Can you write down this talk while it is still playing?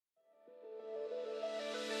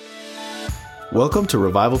Welcome to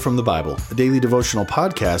Revival from the Bible, a daily devotional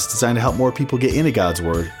podcast designed to help more people get into God's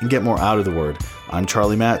Word and get more out of the Word. I'm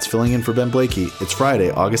Charlie Matz, filling in for Ben Blakey. It's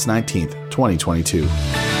Friday, August 19th, 2022.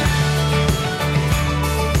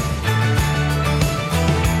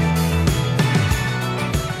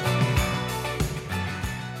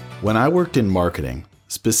 When I worked in marketing,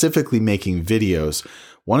 specifically making videos,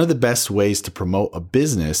 one of the best ways to promote a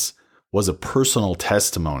business was a personal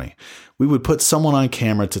testimony. We would put someone on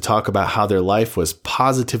camera to talk about how their life was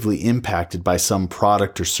positively impacted by some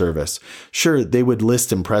product or service. Sure, they would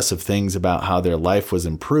list impressive things about how their life was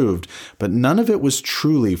improved, but none of it was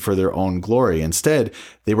truly for their own glory. Instead,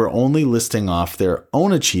 they were only listing off their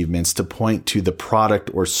own achievements to point to the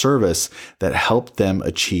product or service that helped them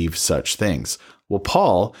achieve such things. Well,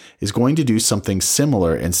 Paul is going to do something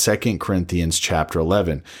similar in 2 Corinthians chapter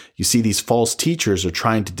 11. You see, these false teachers are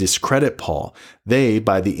trying to discredit Paul. They,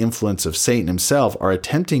 by the influence of Satan himself, are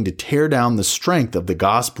attempting to tear down the strength of the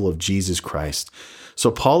gospel of Jesus Christ.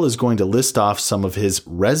 So Paul is going to list off some of his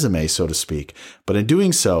resume, so to speak. But in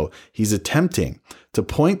doing so, he's attempting to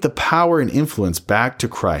point the power and influence back to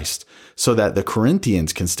Christ so that the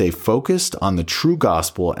Corinthians can stay focused on the true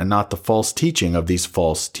gospel and not the false teaching of these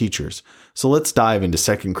false teachers. So let's dive into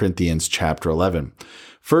 2 Corinthians chapter 11.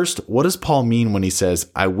 First, what does Paul mean when he says,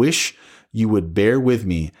 "I wish you would bear with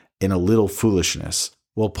me in a little foolishness"?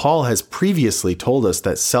 Well, Paul has previously told us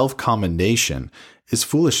that self-commendation is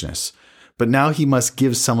foolishness. But now he must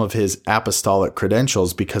give some of his apostolic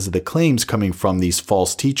credentials because of the claims coming from these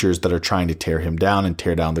false teachers that are trying to tear him down and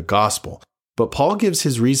tear down the gospel. But Paul gives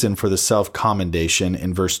his reason for the self-commendation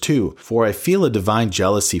in verse 2. "For I feel a divine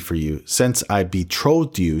jealousy for you, since I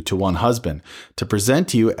betrothed you to one husband, to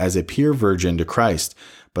present you as a pure virgin to Christ.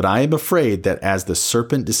 But I am afraid that as the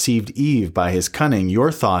serpent deceived Eve by his cunning,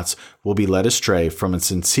 your thoughts will be led astray from a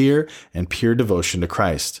sincere and pure devotion to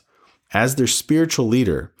Christ." As their spiritual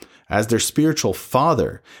leader, as their spiritual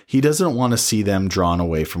father, he doesn't want to see them drawn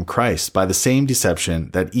away from Christ by the same deception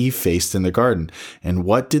that Eve faced in the garden. And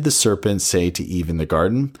what did the serpent say to Eve in the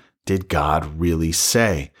garden? Did God really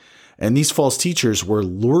say? And these false teachers were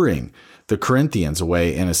luring the Corinthians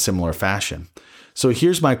away in a similar fashion. So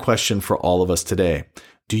here's my question for all of us today.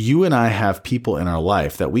 Do you and I have people in our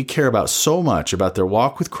life that we care about so much about their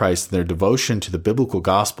walk with Christ and their devotion to the biblical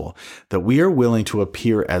gospel that we are willing to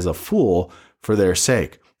appear as a fool for their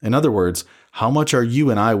sake? In other words, how much are you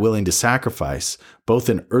and I willing to sacrifice, both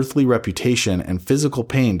in earthly reputation and physical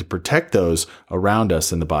pain, to protect those around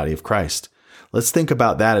us in the body of Christ? Let's think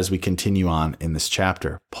about that as we continue on in this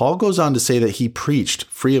chapter. Paul goes on to say that he preached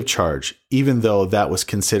free of charge, even though that was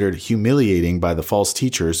considered humiliating by the false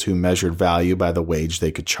teachers who measured value by the wage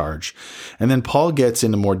they could charge. And then Paul gets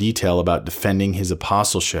into more detail about defending his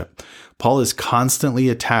apostleship. Paul is constantly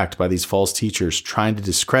attacked by these false teachers trying to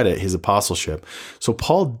discredit his apostleship. So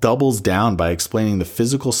Paul doubles down by explaining the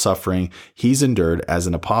physical suffering he's endured as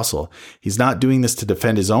an apostle. He's not doing this to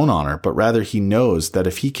defend his own honor, but rather he knows that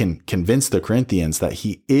if he can convince the Corinthians that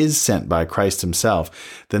he is sent by Christ himself,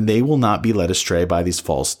 then they will not be led astray by these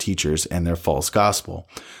false teachers and their false gospel.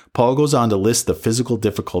 Paul goes on to list the physical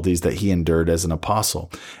difficulties that he endured as an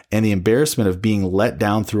apostle and the embarrassment of being let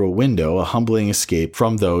down through a window, a humbling escape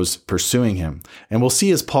from those pursuing him. And we'll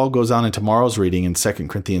see as Paul goes on in tomorrow's reading in 2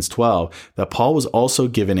 Corinthians 12 that Paul was also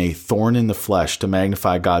given a thorn in the flesh to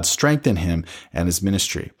magnify God's strength in him and his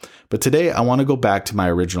ministry. But today I want to go back to my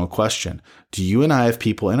original question. Do you and I have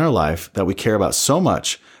people in our life that we care about so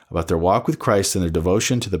much about their walk with Christ and their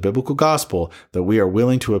devotion to the biblical gospel that we are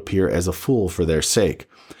willing to appear as a fool for their sake?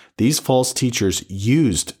 These false teachers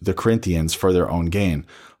used the Corinthians for their own gain.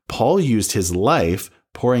 Paul used his life,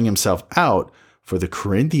 pouring himself out for the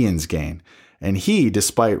Corinthians' gain. And he,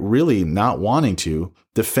 despite really not wanting to,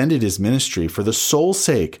 defended his ministry for the sole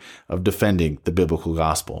sake of defending the biblical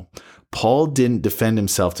gospel. Paul didn't defend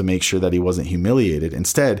himself to make sure that he wasn't humiliated.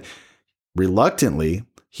 Instead, reluctantly,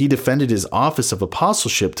 he defended his office of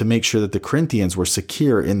apostleship to make sure that the Corinthians were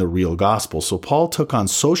secure in the real gospel. So Paul took on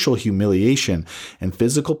social humiliation and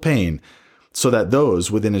physical pain so that those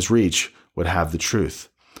within his reach would have the truth.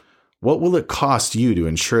 What will it cost you to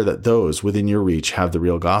ensure that those within your reach have the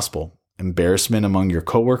real gospel? Embarrassment among your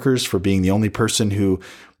coworkers for being the only person who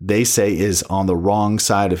they say is on the wrong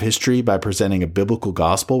side of history by presenting a biblical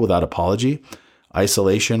gospel without apology?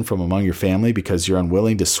 Isolation from among your family because you're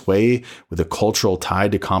unwilling to sway with a cultural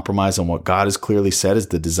tide to compromise on what God has clearly said is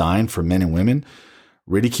the design for men and women.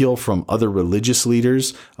 Ridicule from other religious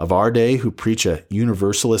leaders of our day who preach a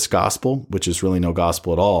universalist gospel, which is really no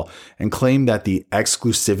gospel at all, and claim that the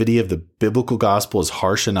exclusivity of the biblical gospel is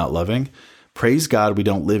harsh and not loving. Praise God, we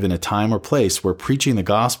don't live in a time or place where preaching the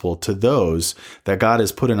gospel to those that God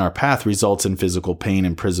has put in our path results in physical pain,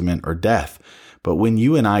 imprisonment, or death. But when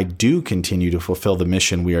you and I do continue to fulfill the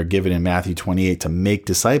mission we are given in Matthew 28 to make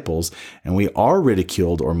disciples, and we are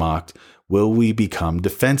ridiculed or mocked, will we become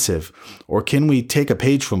defensive? Or can we take a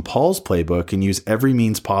page from Paul's playbook and use every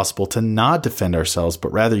means possible to not defend ourselves,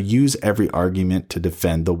 but rather use every argument to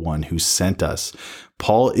defend the one who sent us?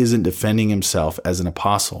 Paul isn't defending himself as an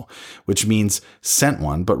apostle, which means sent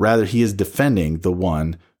one, but rather he is defending the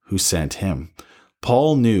one who sent him.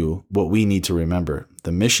 Paul knew what we need to remember.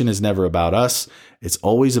 The mission is never about us. It's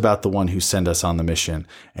always about the one who sent us on the mission.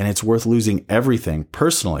 And it's worth losing everything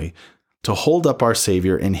personally to hold up our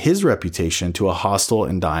Savior and his reputation to a hostile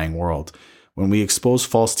and dying world. When we expose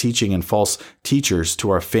false teaching and false teachers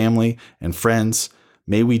to our family and friends,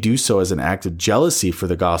 may we do so as an act of jealousy for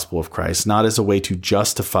the gospel of Christ, not as a way to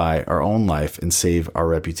justify our own life and save our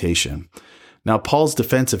reputation. Now, Paul's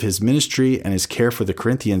defense of his ministry and his care for the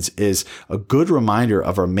Corinthians is a good reminder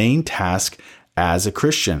of our main task as a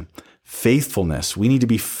Christian: faithfulness. We need to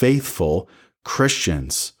be faithful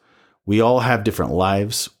Christians. We all have different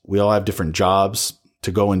lives. We all have different jobs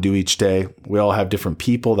to go and do each day. We all have different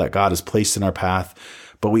people that God has placed in our path,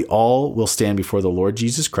 but we all will stand before the Lord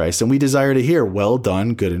Jesus Christ, and we desire to hear, "Well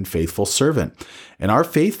done, good and faithful servant." And our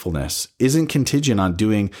faithfulness isn't contingent on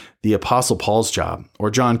doing the Apostle Paul's job,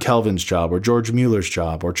 or John Calvin's job, or George Mueller's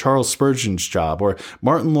job, or Charles Spurgeon's job, or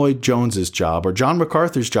Martin Lloyd-Jones's job, or John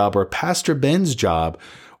MacArthur's job, or Pastor Ben's job,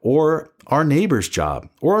 or our neighbor's job,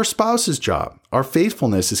 or our spouse's job. Our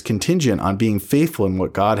faithfulness is contingent on being faithful in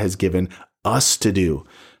what God has given us to do.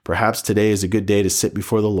 Perhaps today is a good day to sit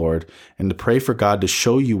before the Lord and to pray for God to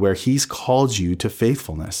show you where he's called you to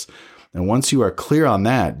faithfulness. And once you are clear on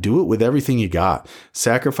that, do it with everything you got,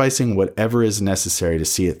 sacrificing whatever is necessary to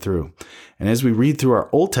see it through. And as we read through our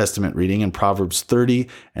Old Testament reading in Proverbs 30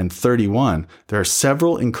 and 31, there are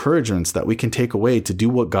several encouragements that we can take away to do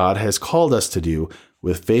what God has called us to do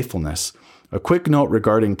with faithfulness. A quick note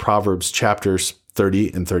regarding Proverbs chapters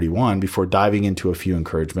 30 and 31 before diving into a few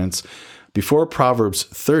encouragements. Before Proverbs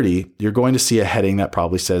 30, you're going to see a heading that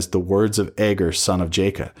probably says the words of Agur, son of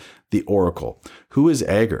Jacob, the oracle. Who is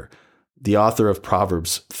Agur? The author of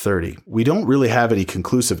Proverbs 30. We don't really have any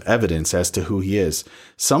conclusive evidence as to who he is.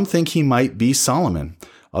 Some think he might be Solomon.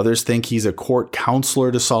 Others think he's a court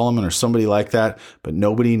counselor to Solomon or somebody like that, but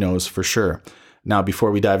nobody knows for sure. Now, before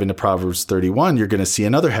we dive into Proverbs 31, you're going to see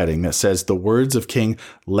another heading that says the words of King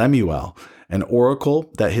Lemuel, an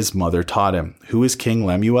oracle that his mother taught him. Who is King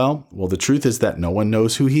Lemuel? Well, the truth is that no one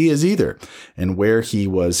knows who he is either and where he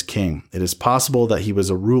was king. It is possible that he was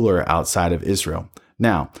a ruler outside of Israel.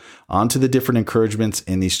 Now, on to the different encouragements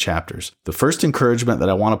in these chapters. The first encouragement that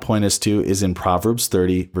I want to point us to is in Proverbs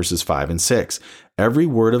 30, verses 5 and 6. Every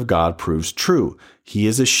word of God proves true. He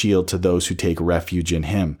is a shield to those who take refuge in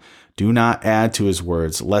him. Do not add to his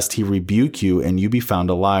words, lest he rebuke you and you be found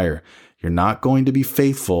a liar. You're not going to be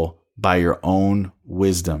faithful by your own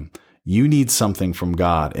wisdom. You need something from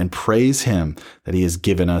God, and praise him that he has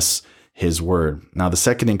given us his word. Now, the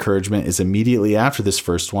second encouragement is immediately after this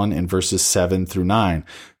first one in verses 7 through 9.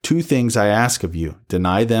 2 things I ask of you.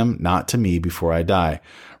 Deny them not to me before I die.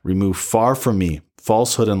 Remove far from me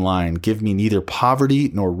falsehood and lying. Give me neither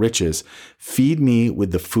poverty nor riches. Feed me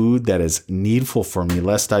with the food that is needful for me,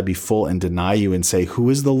 lest I be full and deny you and say,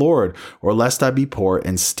 who is the Lord? Or lest I be poor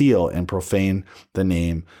and steal and profane the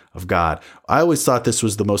name of God. I always thought this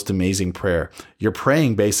was the most amazing prayer. You're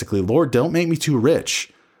praying basically, Lord, don't make me too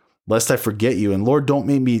rich, lest I forget you. And Lord, don't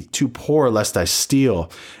make me too poor, lest I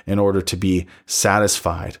steal in order to be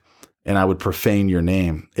satisfied and I would profane your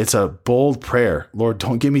name. It's a bold prayer. Lord,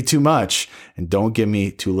 don't give me too much and don't give me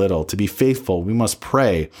too little. To be faithful, we must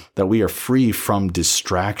pray that we are free from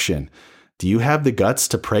distraction. Do you have the guts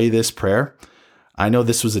to pray this prayer? I know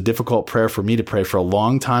this was a difficult prayer for me to pray for a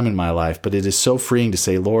long time in my life, but it is so freeing to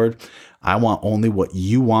say, Lord, I want only what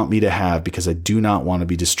you want me to have because I do not want to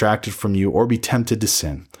be distracted from you or be tempted to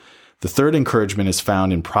sin. The third encouragement is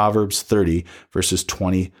found in Proverbs 30, verses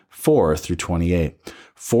 24 through 28.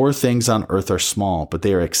 4 things on earth are small, but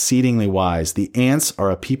they are exceedingly wise. The ants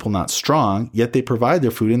are a people not strong, yet they provide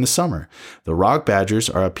their food in the summer. The rock badgers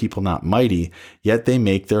are a people not mighty, yet they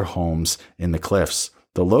make their homes in the cliffs.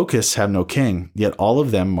 The locusts have no king, yet all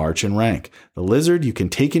of them march in rank. The lizard you can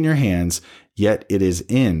take in your hands, yet it is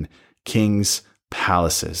in kings'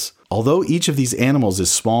 palaces. Although each of these animals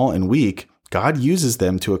is small and weak, God uses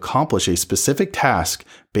them to accomplish a specific task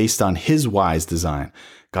based on his wise design.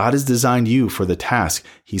 God has designed you for the task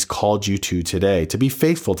he's called you to today, to be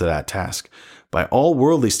faithful to that task. By all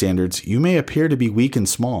worldly standards, you may appear to be weak and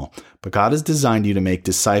small, but God has designed you to make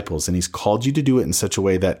disciples, and He's called you to do it in such a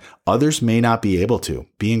way that others may not be able to.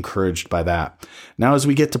 Be encouraged by that. Now, as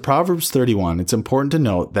we get to Proverbs 31, it's important to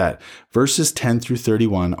note that verses 10 through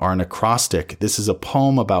 31 are an acrostic. This is a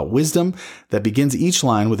poem about wisdom that begins each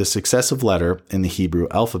line with a successive letter in the Hebrew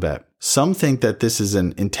alphabet. Some think that this is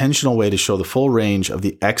an intentional way to show the full range of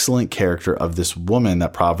the excellent character of this woman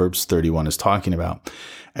that Proverbs 31 is talking about.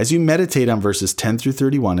 As you meditate on verses 10 through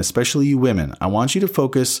 31, especially you women, I want you to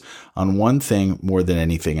focus on one thing more than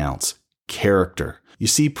anything else: character. You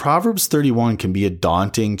see, Proverbs 31 can be a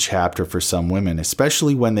daunting chapter for some women,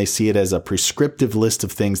 especially when they see it as a prescriptive list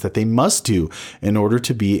of things that they must do in order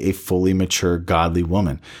to be a fully mature, godly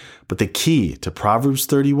woman. But the key to Proverbs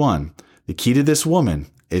 31, the key to this woman,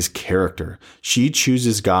 is character. She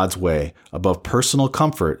chooses God's way above personal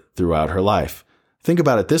comfort throughout her life. Think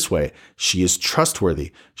about it this way: she is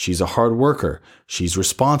trustworthy, she's a hard worker, she's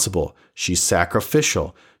responsible, she's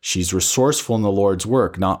sacrificial, she's resourceful in the Lord's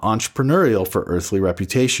work, not entrepreneurial for earthly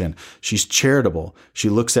reputation. She's charitable, she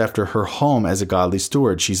looks after her home as a godly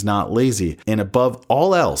steward, she's not lazy, and above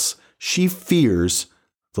all else, she fears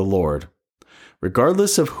the Lord.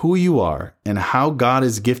 Regardless of who you are and how God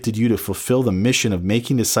has gifted you to fulfill the mission of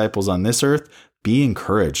making disciples on this earth, be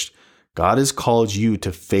encouraged. God has called you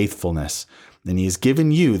to faithfulness, and He has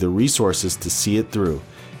given you the resources to see it through.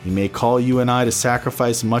 He may call you and I to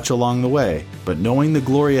sacrifice much along the way, but knowing the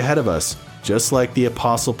glory ahead of us, just like the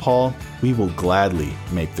Apostle Paul, we will gladly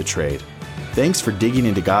make the trade. Thanks for digging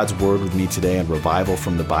into God's Word with me today on Revival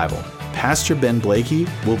from the Bible. Pastor Ben Blakey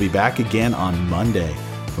will be back again on Monday.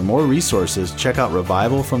 For more resources, check out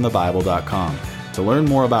revivalfromthebible.com. To learn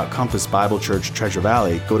more about Compass Bible Church Treasure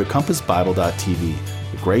Valley, go to compassbible.tv.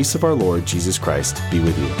 The grace of our Lord Jesus Christ be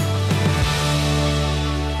with you.